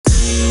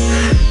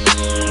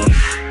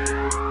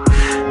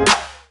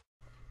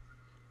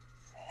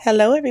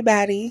Hello,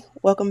 everybody.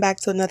 Welcome back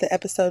to another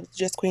episode of the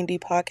Just Queen D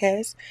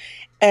podcast.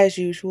 As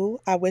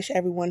usual, I wish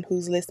everyone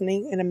who's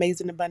listening an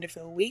amazing, abundant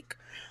filled week.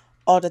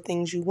 All the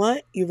things you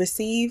want, you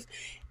receive,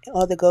 and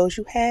all the goals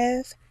you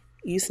have,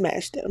 you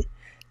smash them.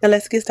 Now,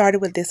 let's get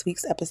started with this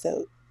week's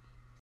episode.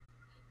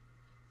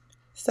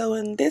 So,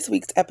 in this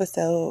week's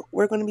episode,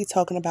 we're going to be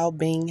talking about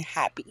being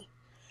happy.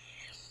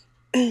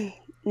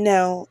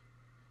 Now,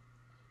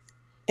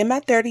 in my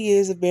 30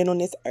 years of being on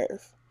this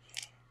earth,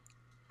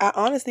 I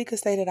honestly could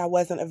say that I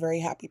wasn't a very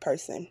happy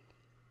person.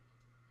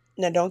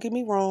 Now, don't get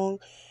me wrong.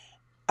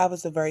 I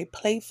was a very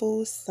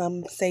playful,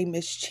 some say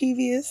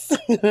mischievous,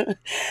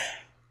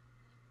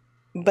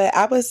 but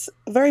I was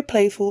very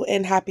playful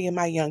and happy in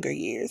my younger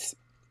years.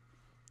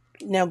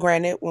 Now,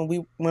 granted,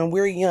 when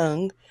we're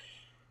young,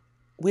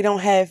 we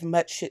don't have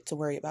much shit to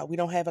worry about. We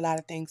don't have a lot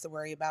of things to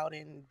worry about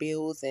in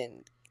bills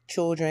and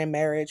children,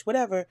 marriage,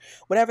 whatever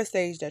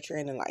stage that you're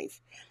in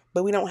life.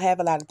 But we don't have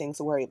a lot of things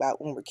to worry about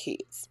when we're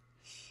kids.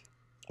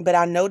 But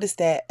I noticed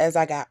that as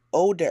I got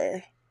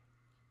older,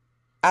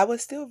 I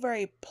was still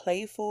very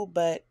playful,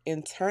 but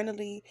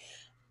internally,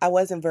 I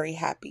wasn't very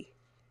happy.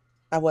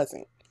 I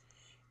wasn't.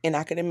 And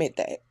I can admit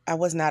that. I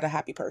was not a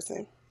happy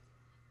person.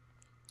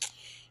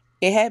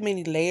 It had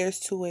many layers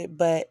to it,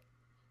 but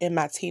in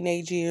my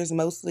teenage years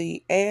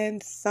mostly,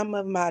 and some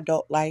of my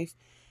adult life,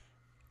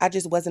 I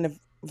just wasn't a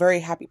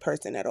very happy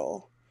person at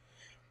all.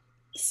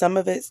 Some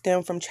of it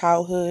stemmed from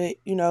childhood,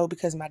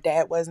 because my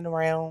dad wasn't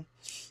around.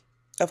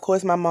 Of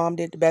course, my mom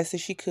did the best that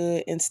she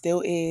could and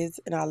still is,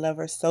 and I love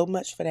her so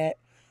much for that.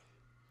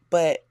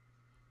 But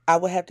I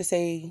would have to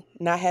say,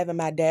 not having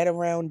my dad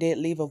around did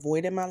leave a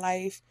void in my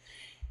life.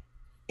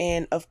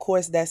 And of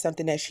course, that's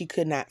something that she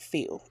could not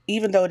feel,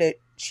 even though that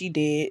she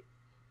did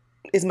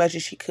as much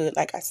as she could,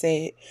 like I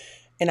said.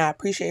 And I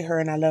appreciate her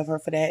and I love her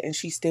for that. And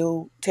she's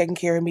still taking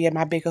care of me at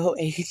my big old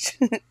age.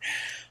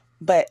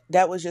 But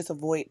that was just a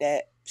void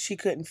that she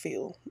couldn't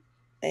feel.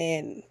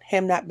 And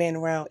him not being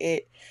around,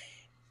 it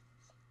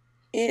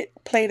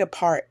played a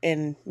part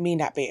in me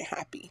not being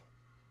happy.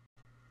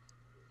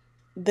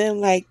 Then,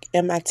 like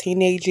in my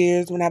teenage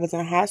years, when I was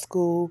in high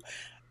school,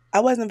 I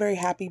wasn't very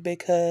happy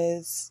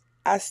because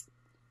I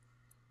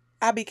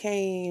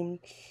became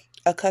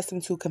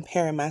accustomed to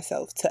comparing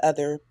myself to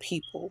other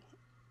people,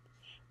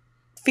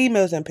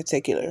 females in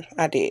particular.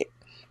 I didn't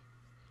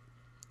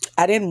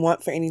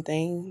want for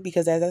anything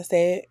because, as I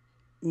said,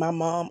 my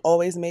mom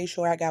always made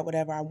sure I got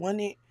whatever I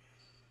wanted.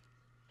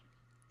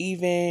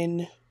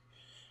 Even,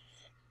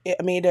 it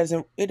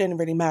didn't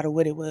really matter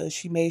what it was.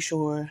 She made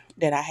sure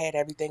that I had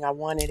everything I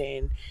wanted,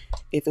 and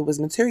if it was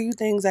material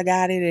things, I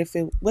got it. If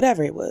it,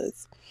 whatever it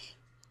was.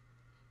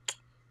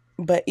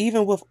 But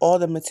even with all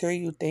the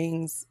material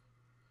things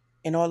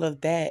and all of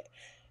that,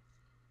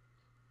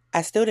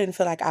 I still didn't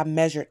feel like I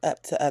measured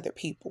up to other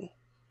people.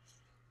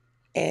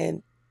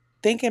 And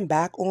thinking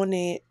back on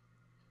it,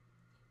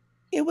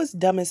 it was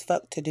dumb as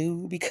fuck to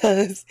do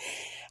because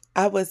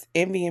I was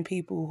envying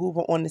people who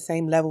were on the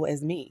same level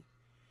as me.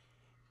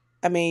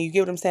 I mean, you get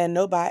what I'm saying?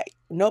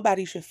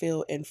 Nobody should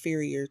feel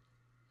inferior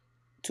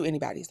to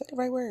anybody. Is that the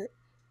right word?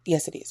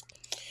 Yes, it is.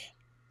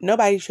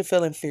 Nobody should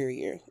feel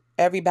inferior.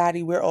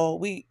 Everybody, we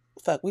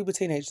were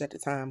teenagers at the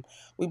time.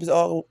 We was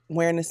all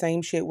wearing the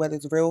same shit, whether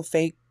it's real,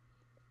 fake,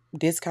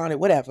 discounted,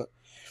 whatever.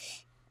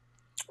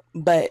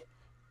 But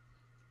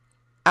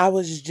I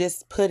was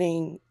just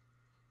putting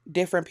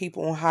different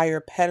people on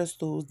higher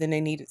pedestals than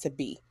they needed to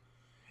be.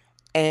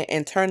 And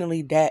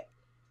internally that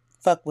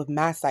fucked with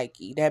my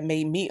psyche. That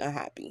made me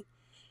unhappy.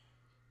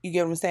 You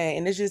get what I'm saying?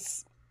 And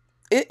it's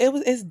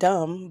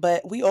dumb,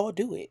 but we all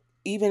do it.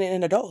 Even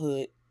in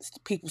adulthood,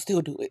 people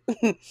still do it.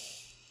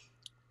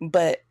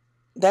 But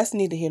that's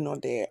neither here nor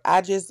there.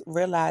 I just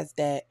realized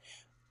that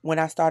when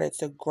I started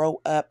to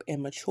grow up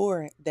and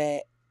mature,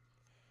 that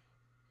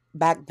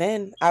back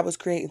then I was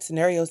creating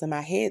scenarios in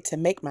my head to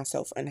make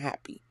myself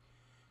unhappy.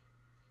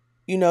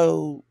 You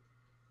know,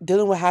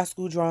 dealing with high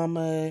school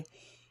drama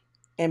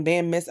and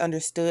being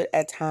misunderstood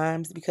at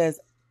times because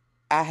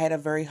I had a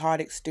very hard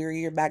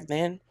exterior back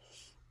then.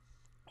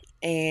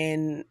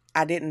 And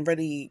I didn't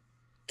really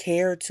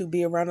care to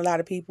be around a lot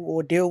of people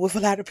or deal with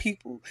a lot of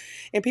people.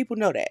 And people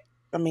know that.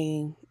 I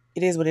mean,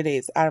 it is what it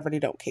is. I really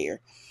don't care.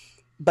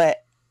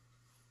 But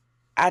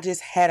I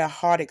just had a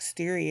hard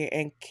exterior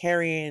and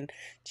carrying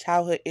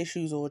childhood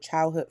issues or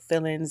childhood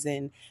feelings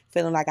and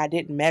feeling like I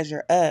didn't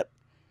measure up.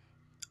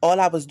 All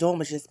I was doing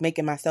was just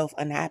making myself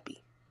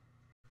unhappy.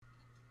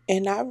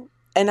 And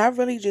I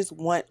really just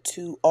want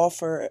to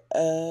offer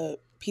a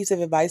piece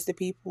of advice to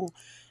people.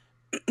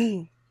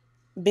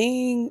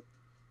 Being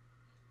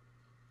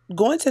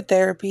Going to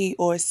therapy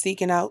or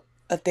seeking out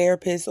a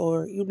therapist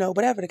or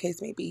whatever the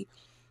case may be,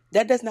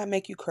 that does not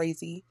make you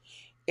crazy.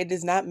 It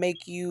does not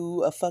make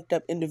you a fucked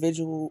up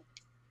individual.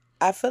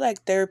 I feel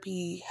like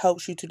therapy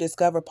helps you to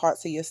discover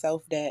parts of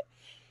yourself that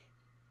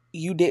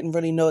you didn't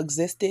really know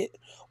existed,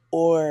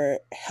 or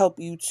help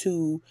you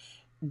to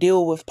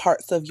deal with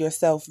parts of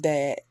yourself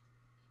that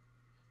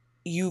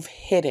you've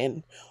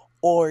hidden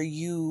or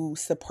you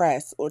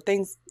suppress, or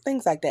things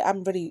like that.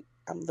 I'm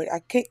I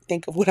can't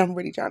think of what I'm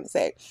really trying to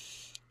say.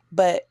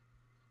 But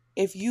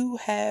if you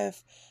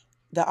have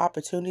the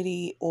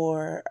opportunity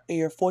or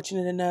you're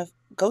fortunate enough,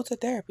 go to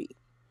therapy.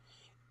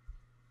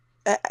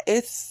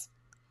 It's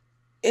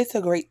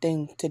a great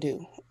thing to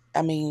do.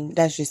 I mean,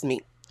 that's just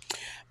me.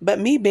 But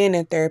me being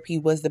in therapy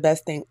was the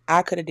best thing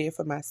I could have did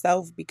for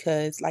myself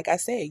because, like I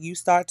said, you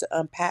start to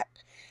unpack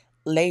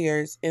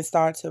layers and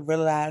start to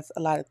realize a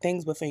lot of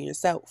things within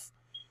yourself.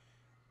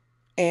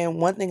 And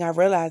one thing I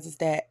realized is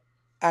that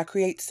I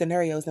create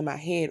scenarios in my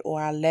head,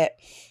 or I let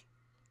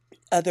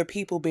other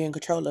people be in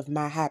control of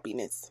my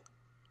happiness.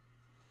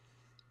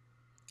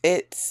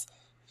 It's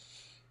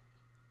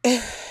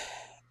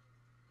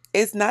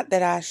it's not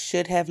that I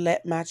should have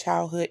let my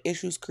childhood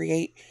issues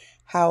create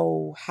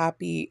how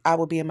happy I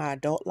would be in my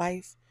adult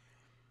life.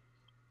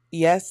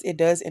 Yes, it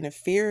does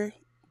interfere,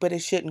 but it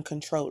shouldn't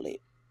control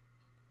it.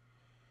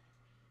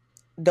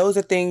 Those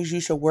are things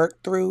you should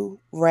work through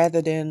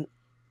rather than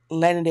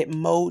letting it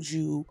mold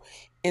you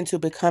into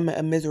becoming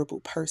a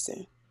miserable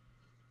person.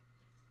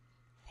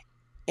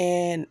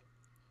 And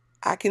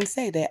I can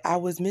say that I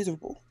was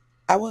miserable.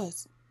 I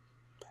was.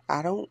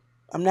 I don't,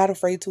 I'm not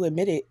afraid to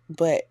admit it,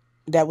 but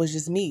that was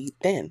just me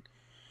then.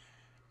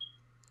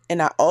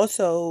 And I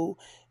also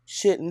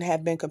shouldn't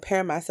have been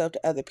comparing myself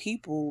to other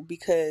people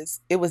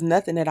because it was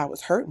nothing that I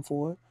was hurting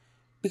for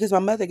because my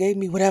mother gave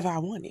me whatever I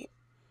wanted.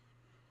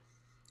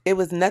 It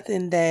was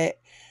nothing that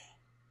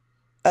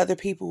other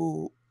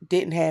people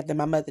didn't have that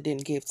my mother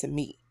didn't give to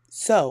me.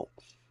 So,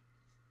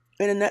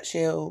 in a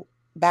nutshell,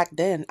 back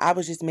then, I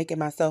was just making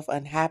myself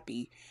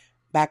unhappy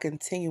by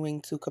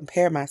continuing to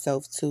compare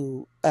myself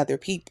to other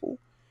people.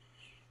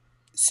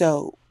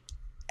 So,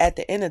 at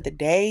the end of the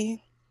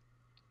day,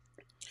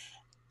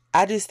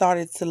 I just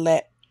started to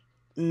let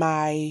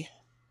my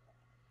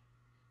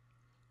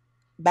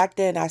back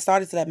then I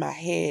started to let my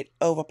head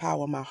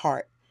overpower my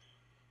heart.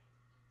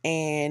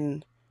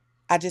 And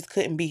I just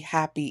couldn't be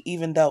happy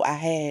even though I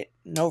had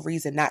no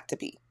reason not to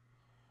be.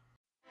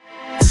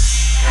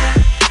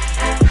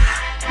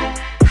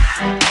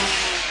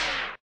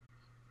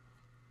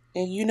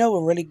 And you know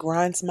what really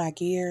grinds my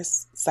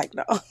gears? It's like,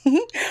 no.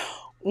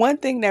 One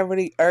thing that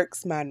really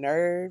irks my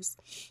nerves,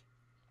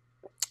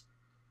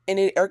 and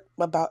it irked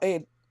about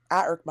it,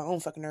 I irk my own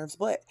fucking nerves,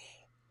 but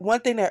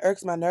one thing that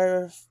irks my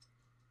nerve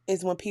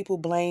is when people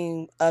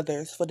blame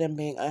others for them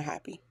being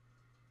unhappy.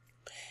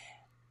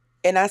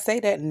 And I say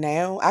that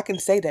now, I can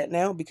say that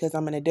now because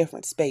I'm in a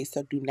different space.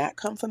 So do not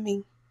come for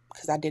me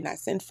because I did not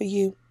send for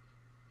you.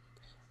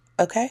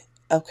 Okay?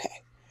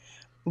 Okay.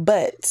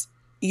 But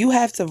you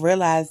have to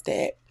realize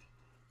that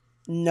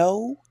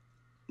nobody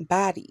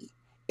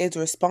is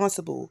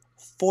responsible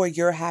for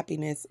your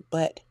happiness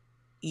but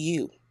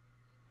you.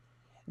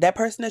 That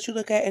person that you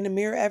look at in the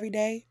mirror every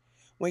day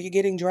when you're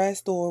getting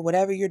dressed or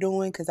whatever you're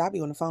doing, because I'll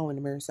be on the phone in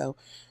the mirror, so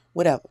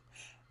whatever.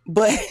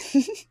 But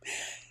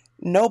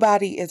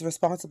nobody is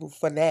responsible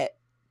for that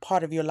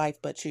part of your life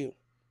but you.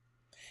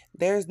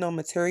 There's no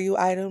material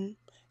item,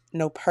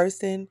 no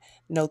person,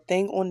 no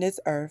thing on this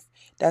earth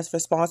that's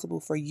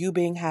responsible for you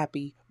being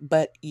happy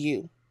but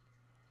you.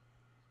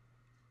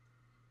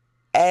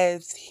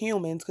 As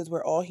humans, because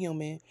we're all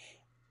human,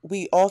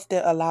 we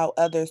often allow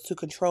others to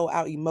control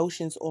our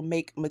emotions or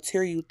make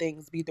material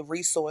things be the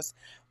resource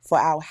for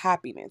our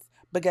happiness.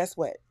 But guess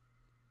what?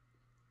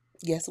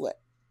 Guess what?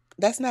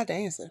 That's not the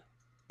answer.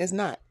 It's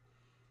not.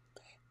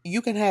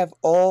 You can have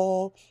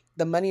all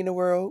the money in the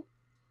world.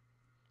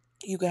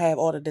 You can have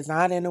all the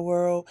design in the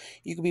world.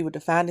 You can be with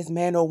the finest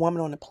man or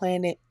woman on the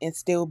planet and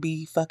still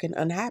be fucking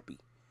unhappy.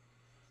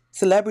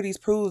 Celebrities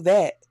prove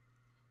that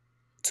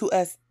to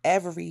us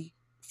every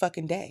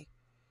fucking day.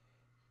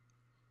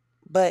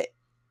 But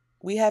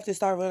we have to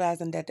start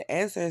realizing that the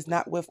answer is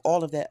not with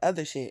all of that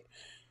other shit.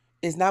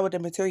 It's not with the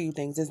material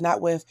things. It's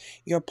not with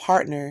your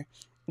partner.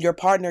 Your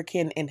partner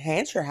can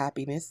enhance your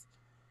happiness.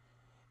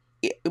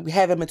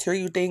 Having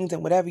material things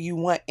and whatever you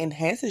want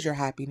enhances your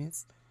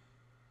happiness.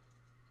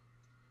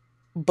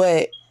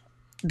 But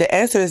the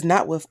answer is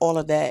not with all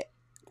of that.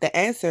 The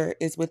answer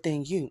is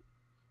within you.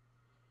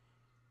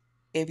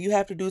 If you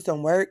have to do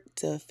some work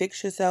to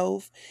fix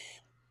yourself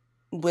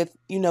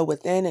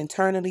within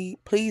internally,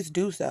 please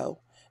do so.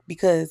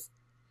 Because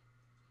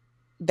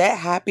that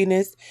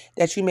happiness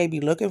that you may be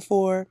looking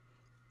for,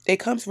 it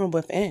comes from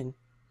within.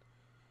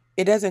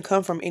 It doesn't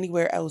come from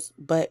anywhere else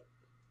but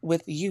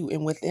with you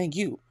and within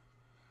you.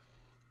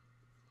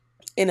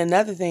 And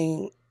another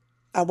thing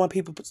I want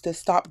people to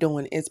stop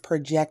doing is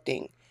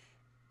projecting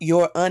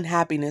your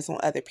unhappiness on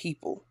other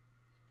people.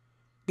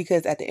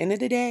 Because at the end of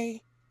the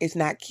day, it's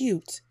not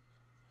cute.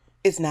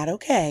 It's not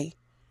okay.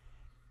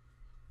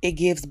 It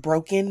gives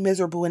broken,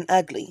 miserable, and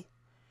ugly.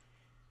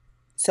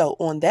 So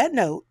on that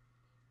note,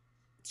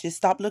 just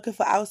stop looking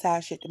for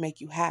outside shit to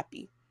make you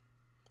happy.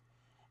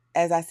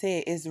 As I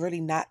said, it's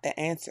really not the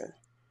answer.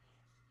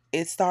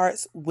 It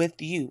starts with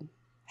you.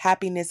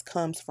 Happiness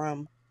comes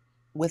from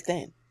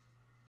within.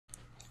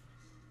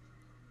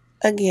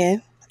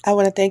 Again, I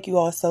want to thank you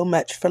all so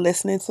much for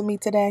listening to me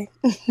today.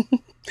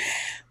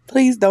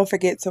 Please don't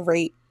forget to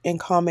rate, and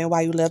comment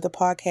why you love the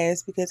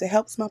podcast, because it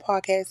helps my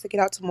podcast to get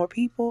out to more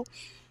people.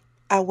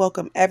 I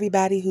welcome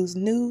everybody who's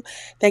new.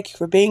 Thank you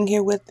for being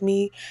here with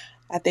me.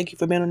 I thank you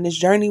for being on this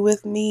journey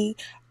with me.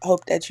 I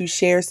hope that you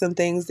share some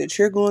things that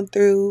you're going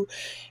through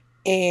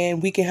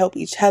and we can help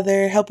each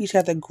other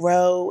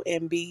grow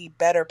and be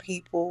better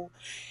people.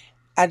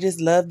 I just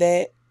love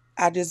that.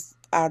 I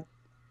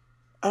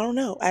don't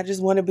know. I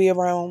just want to be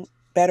around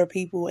better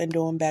people and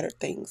doing better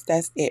things.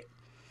 That's it.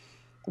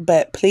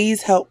 But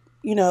please help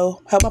my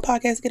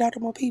podcast get out to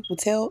more people.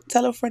 Tell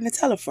a friend to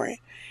tell a friend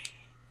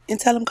and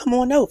tell them come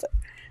on over.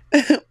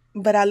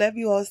 But I love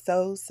you all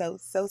so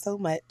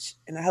much.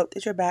 And I hope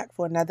that you're back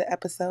for another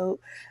episode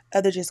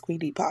of the Just Queen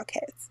D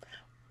podcast.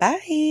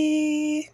 Bye.